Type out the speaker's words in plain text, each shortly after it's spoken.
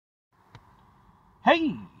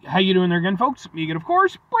Hey, how you doing there again, folks? Me again, of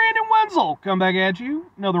course, Brandon Wenzel. Come back at you,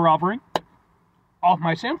 another offering off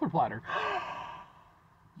my sampler platter.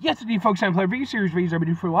 Yes, indeed, folks, sampler video series videos I've been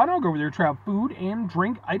doing for a while. I'll go over there, try out food and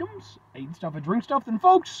drink items. I eat stuff, I drink stuff. Then,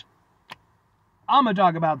 folks, I'm gonna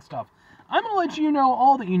talk about stuff. I'm gonna let you know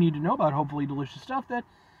all that you need to know about hopefully delicious stuff. That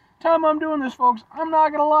time I'm doing this, folks, I'm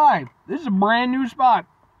not gonna lie. This is a brand new spot.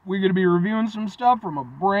 We're gonna be reviewing some stuff from a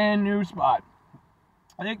brand new spot.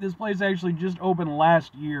 I think this place actually just opened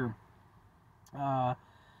last year. But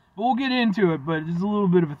we'll get into it, but it's a little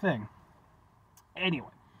bit of a thing.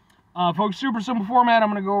 Anyway, folks, super simple format.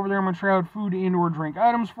 I'm going to go over there. I'm going to try out food and or drink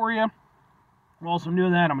items for you. Whilst I'm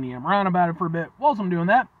doing that, I'm going to yam around about it for a bit. Whilst I'm doing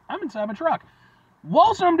that, I'm inside my truck.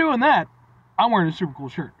 Whilst I'm doing that, I'm wearing a super cool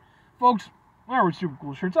shirt. Folks, when I wear super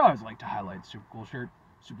cool shirts, I always like to highlight super cool shirt.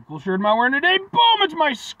 Super cool shirt am I wearing today? Boom! It's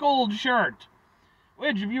my Scold shirt.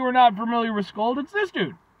 Which, if you are not familiar with Scold, it's this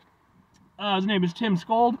dude. His name is Tim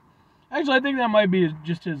Scold. Actually, I think that might be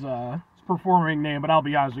just his performing name, but I'll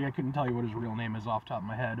be honest with you, I couldn't tell you what his real name is off the top of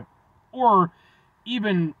my head. Or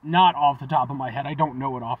even not off the top of my head. I don't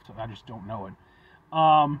know it I just don't know it.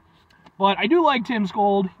 But I do like Tim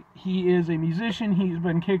Scold. He is a musician. He's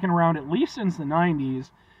been kicking around at least since the 90s.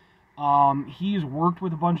 He's worked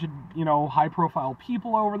with a bunch of, high-profile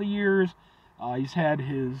people over the years. He's had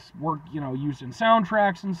his work, used in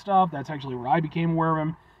soundtracks and stuff. That's actually where I became aware of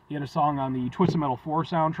him. He had a song on the Twisted Metal 4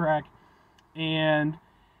 soundtrack. And a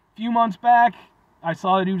few months back, I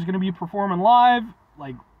saw that he was going to be performing live,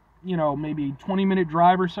 like, maybe 20-minute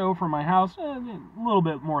drive or so from my house. A little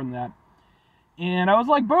bit more than that. And I was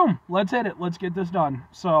like, boom, let's hit it. Let's get this done.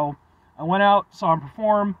 So I went out, saw him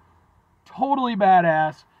perform. Totally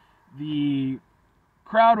badass. The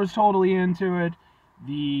crowd was totally into it.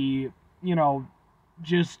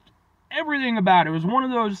 Just everything about it was one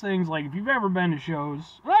of those things, like, if you've ever been to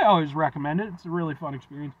shows, and I always recommend it, it's a really fun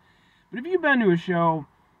experience, but if you've been to a show,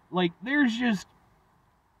 like, there's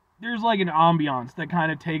like an ambiance that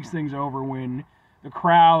kind of takes things over when the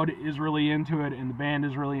crowd is really into it and the band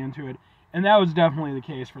is really into it, and that was definitely the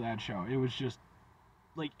case for that show. It was just,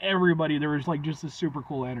 like, everybody, there was, like, just this super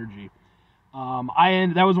cool energy.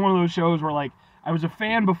 That was one of those shows where, like, I was a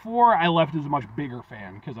fan before, I left as a much bigger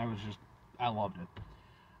fan, because I loved it.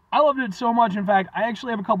 I loved it so much, in fact, I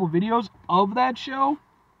actually have a couple videos of that show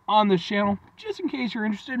on this channel, just in case you're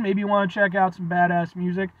interested. Maybe you want to check out some badass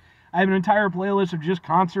music. I have an entire playlist of just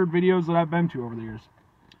concert videos that I've been to over the years.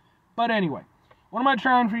 But anyway, what am I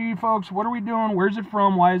trying for you folks? What are we doing? Where's it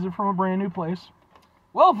from? Why is it from a brand new place?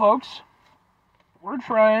 Well, folks, we're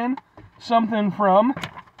trying something from,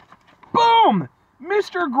 boom,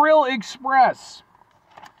 Mr. Grill Express,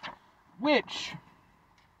 which,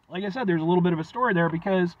 like I said, there's a little bit of a story there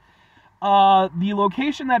because the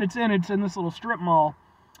location that it's in this little strip mall.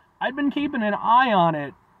 I'd been keeping an eye on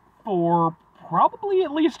it for probably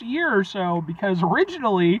at least a year or so because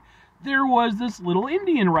originally there was this little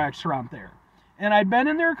Indian restaurant there. And I'd been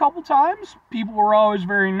in there a couple times. People were always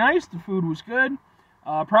very nice. The food was good.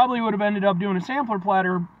 Probably would have ended up doing a sampler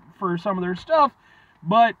platter for some of their stuff.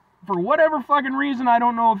 But for whatever fucking reason, I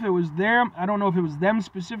don't know if it was them. I don't know if it was them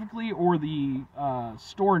specifically or the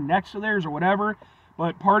store next to theirs or whatever.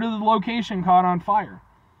 But part of the location caught on fire.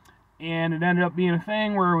 And it ended up being a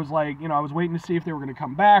thing where it was like, I was waiting to see if they were going to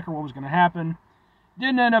come back or what was going to happen.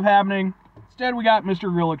 Didn't end up happening. Instead, we got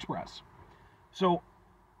Mr. Grill Express. So,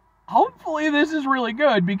 hopefully this is really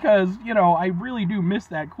good because, I really do miss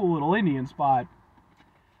that cool little Indian spot.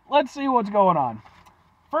 Let's see what's going on.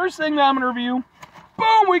 First thing that I'm going to review,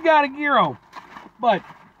 boom, we got a gyro.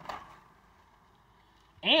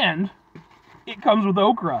 And it comes with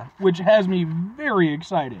okra, which has me very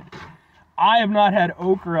excited. I have not had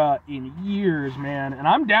okra in years, man, and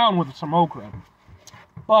I'm down with some okra.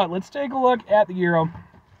 But let's take a look at the gyro.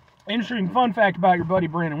 Interesting fun fact about your buddy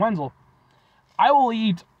Brandon Wenzel. I will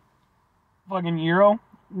eat fucking gyro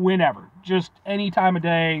whenever. Just any time of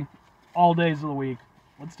day, all days of the week.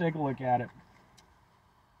 Let's take a look at it.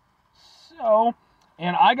 So,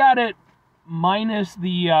 and I got it minus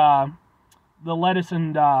the lettuce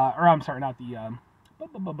and, or I'm sorry, not the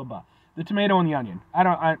tomato and the onion.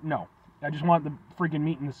 No. I just want the freaking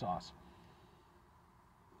meat in the sauce.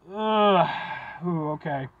 Ooh,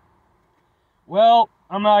 okay. Well,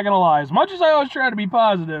 I'm not gonna lie. As much as I always try to be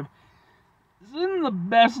positive, this isn't the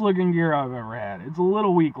best looking gyro I've ever had. It's a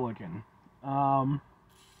little weak looking. Let's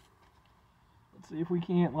see if we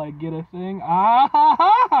can't, like, get a thing. Ah ha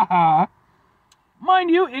ha ha ha!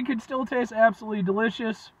 Mind you, it could still taste absolutely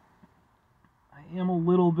delicious. I am a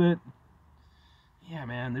little bit... Yeah,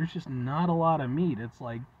 man, there's just not a lot of meat. It's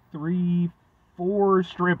like 3-4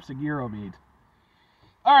 strips of gyro meat.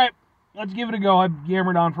 Alright, let's give it a go. I've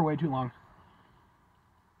yammered on for way too long.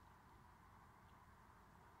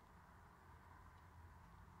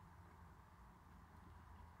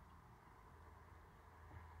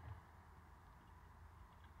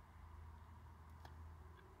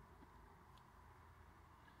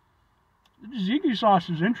 The tzatziki sauce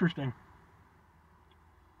is interesting.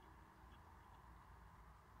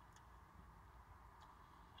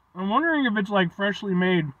 I'm wondering if it's like freshly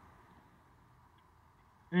made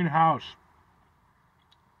in-house.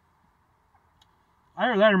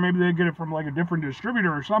 Either that or maybe they get it from like a different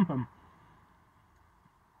distributor or something.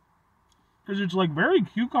 Because it's like very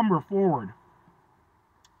cucumber forward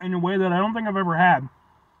in a way that I don't think I've ever had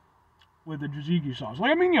with the tzatziki sauce.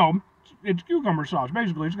 Like, I mean, you know, it's cucumber sauce.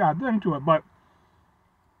 Basically, it's got a thing to it, but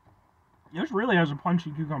this really has a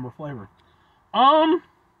punchy cucumber flavor. Well,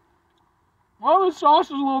 the sauce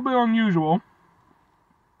is a little bit unusual.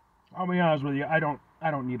 I'll be honest with you, I don't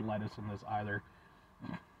need lettuce in this either.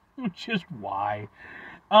 Just why?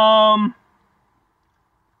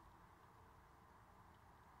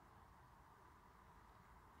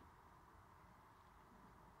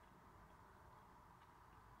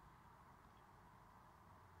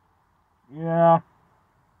 Yeah.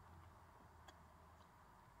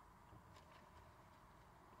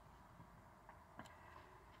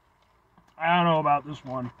 I don't know about this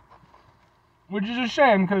one. Which is a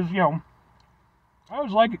shame, because, you know, I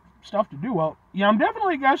always like stuff to do well. Yeah, I'm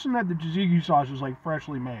definitely guessing that the tzatziki sauce is, like,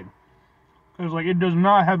 freshly made. Because, like, it does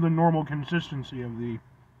not have the normal consistency of the...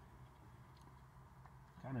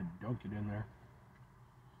 Kind of dunk it in there.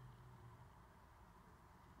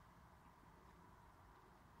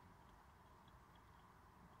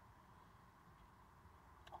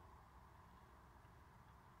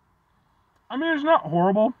 I mean, it's not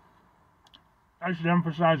horrible. I should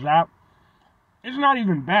emphasize that. It's not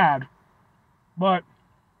even bad, but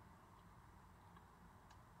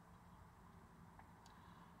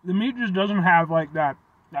the meat just doesn't have like that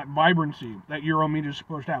vibrancy that Gyro meat is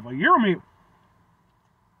supposed to have. Like, Gyro meat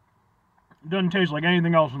doesn't taste like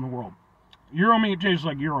anything else in the world. Gyro meat tastes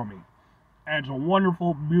like Gyro meat, and it's a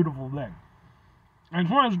wonderful, beautiful thing. And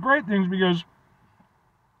it's one of those great things because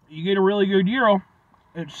you get a really good Gyro.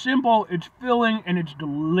 It's simple, it's filling, and it's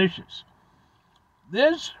delicious.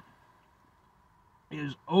 This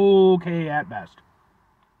is okay at best.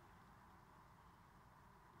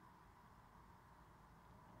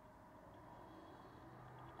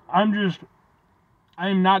 I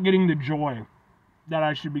am not getting the joy that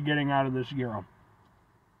I should be getting out of this Gyro.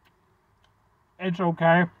 It's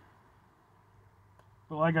okay.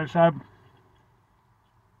 But like I said,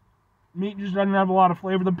 meat just doesn't have a lot of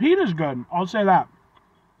flavor. The pita is good, I'll say that.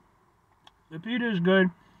 The pita is good.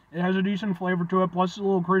 It has a decent flavor to it, plus it's a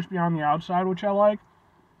little crispy on the outside, which I like.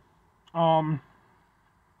 I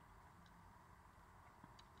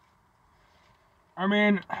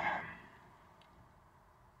mean,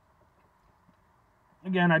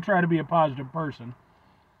 again, I try to be a positive person.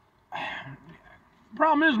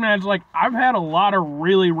 Problem is, man, it's like, I've had a lot of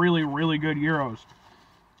really, really, really good Gyros.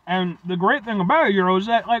 And the great thing about a Gyro is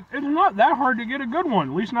that, like, it's not that hard to get a good one,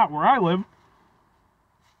 at least not where I live.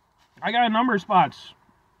 I got a number of spots,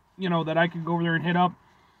 you know, that I could go over there and hit up,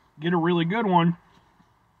 get a really good one.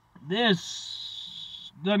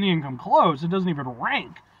 This doesn't even come close. It doesn't even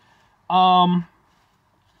rank. I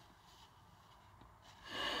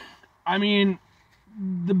mean,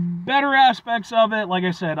 the better aspects of it, like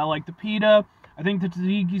I said, I like the pita. I think the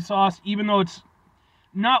tzatziki sauce, even though it's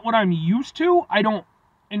not what I'm used to, I don't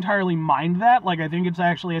entirely mind that. Like, I think it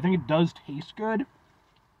does taste good.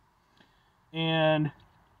 And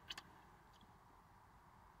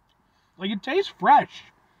like, it tastes fresh.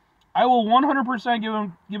 I will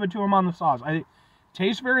 100% give it to him on the sauce. It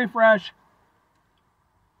tastes very fresh.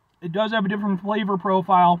 It does have a different flavor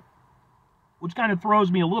profile, which kind of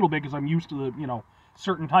throws me a little bit because I'm used to the, you know,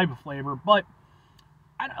 certain type of flavor. But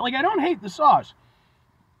I don't hate the sauce.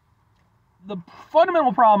 The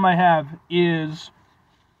fundamental problem I have is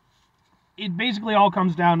it basically all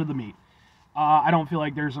comes down to the meat. I don't feel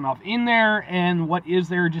like there's enough in there, and what is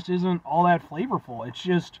there just isn't all that flavorful. It's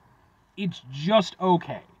just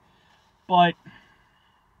okay. But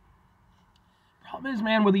the problem is,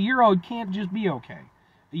 man, with a Gyro, it can't just be okay.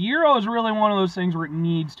 The Gyro is really one of those things where it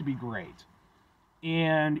needs to be great.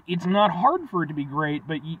 And it's not hard for it to be great,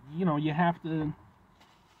 but you know, you have to...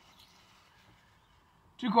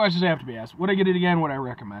 Two questions have to be asked. Would I get it again? Would I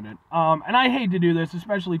recommend it? And I hate to do this,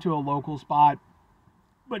 especially to a local spot,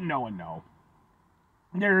 but no and no.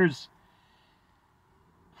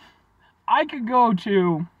 I could go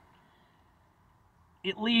to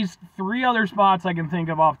at least 3 other spots I can think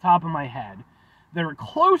of off the top of my head that are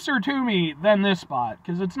closer to me than this spot,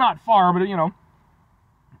 because it's not far, but, you know,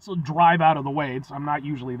 it's a drive out of the way, so I'm not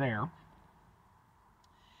usually there,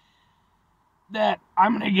 that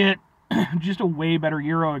I'm going to get just a way better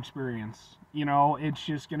Gyro experience. You know, it's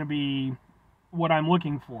just going to be what I'm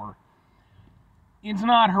looking for. It's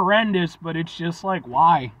not horrendous, but it's just like,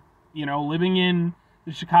 why? You know, living in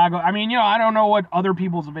the Chicago, I mean, you know, I don't know what other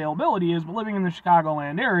people's availability is, but living in the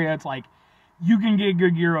Chicagoland area, it's like, you can get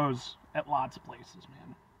good Gyros at lots of places,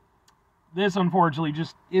 man. This, unfortunately,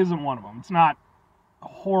 just isn't one of them. It's not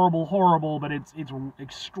horrible, but it's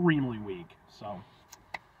extremely weak. So,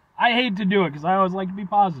 I hate to do it, because I always like to be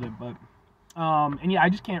positive, but, and yeah, I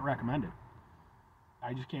just can't recommend it.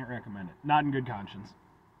 I just can't recommend it. Not in good conscience.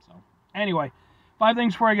 So, anyway, 5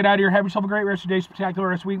 things before I get out of here. Have yourself a great rest of your day, spectacular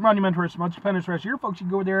rest of the week, monumental rest of the month, stupendous rest of your folks. You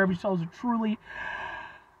can go there, have yourselves a truly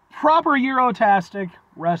proper Gyro-tastic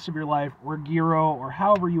rest of your life, or Gyro, or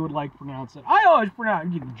however you would like to pronounce it. I always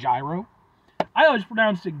pronounce it Gyro. I always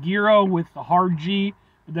pronounced it Gyro with the hard G,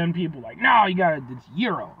 but then people were like, no, you gotta, it's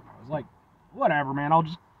Gyro. And I was like, whatever, man, I'll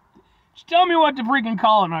just tell me what to freaking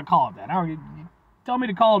call it, and I'll call it that. Tell me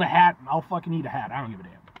to call it a hat, and I'll fucking eat a hat. I don't give a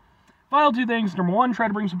damn. Final 2 things. Number 1, try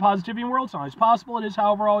to bring some positivity in the world. It's not always possible. It is,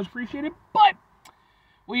 however, always appreciated. But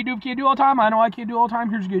what you do if you can't do all the time, I know I can't do all the time.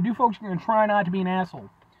 Here's what you're going to do, folks. You're going to try not to be an asshole.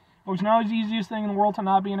 Folks, not always the easiest thing in the world to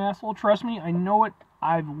not be an asshole. Trust me, I know it.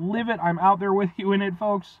 I live it. I'm out there with you in it,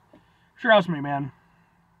 folks. Trust me, man.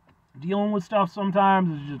 Dealing with stuff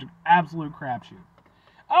sometimes is just an absolute crapshoot.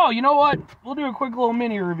 Oh, you know what? We'll do a quick little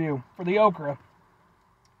mini review for the okra.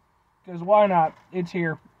 Because why not? It's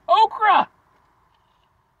here. Okra!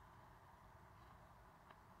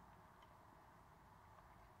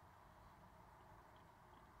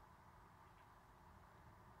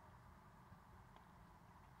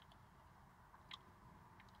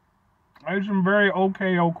 It's some very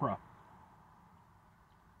okay okra.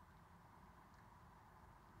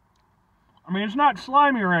 I mean, it's not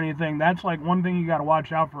slimy or anything. That's like one thing you gotta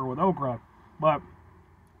watch out for with okra. But,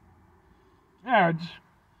 yeah,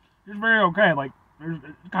 it's very okay. Like,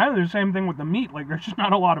 it's kind of the same thing with the meat. Like, there's just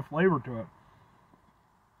not a lot of flavor to it.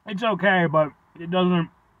 It's okay, but it doesn't,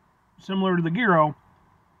 similar to the Gyro,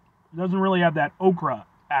 it doesn't really have that okra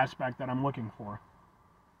aspect that I'm looking for.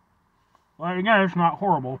 But again, it's not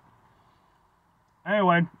horrible.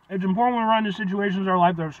 Anyway, it's important when we run into situations in our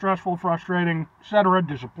life that are stressful, frustrating, etc.,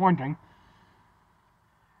 disappointing.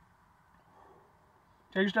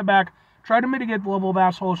 Take a step back, try to mitigate the level of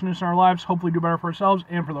assholishness in our lives, hopefully do better for ourselves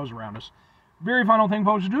and for those around us. Very final thing,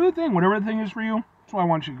 folks, do the thing, whatever the thing is for you. That's what I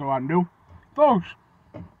want you to go out and do. Folks,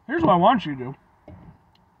 here's what I want you to do.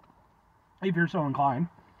 If you're so inclined.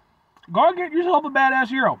 Go and get yourself a badass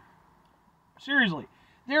Gyro. Seriously.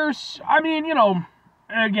 I mean, you know,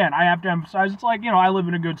 again, I have to emphasize, it's like, you know, I live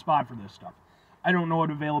in a good spot for this stuff. I don't know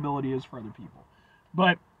what availability is for other people.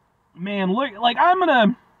 But, man, look, like, I'm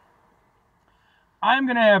gonna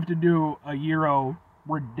have to do a Gyro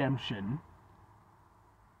redemption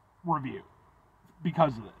review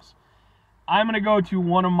because of this. I'm gonna go to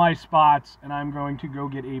one of my spots, and I'm going to go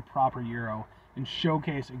get a proper Gyro and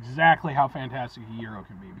showcase exactly how fantastic a Gyro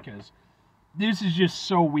can be, because this is just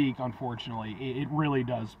so weak, unfortunately. It really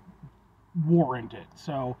does warrant it.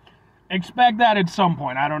 So expect that at some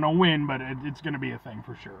point. I don't know when, but it's going to be a thing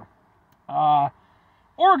for sure.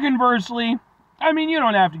 Or conversely, I mean, you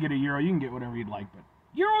don't have to get a Gyro. You can get whatever you'd like, but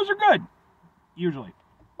Gyros are good, usually.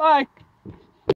 Bye.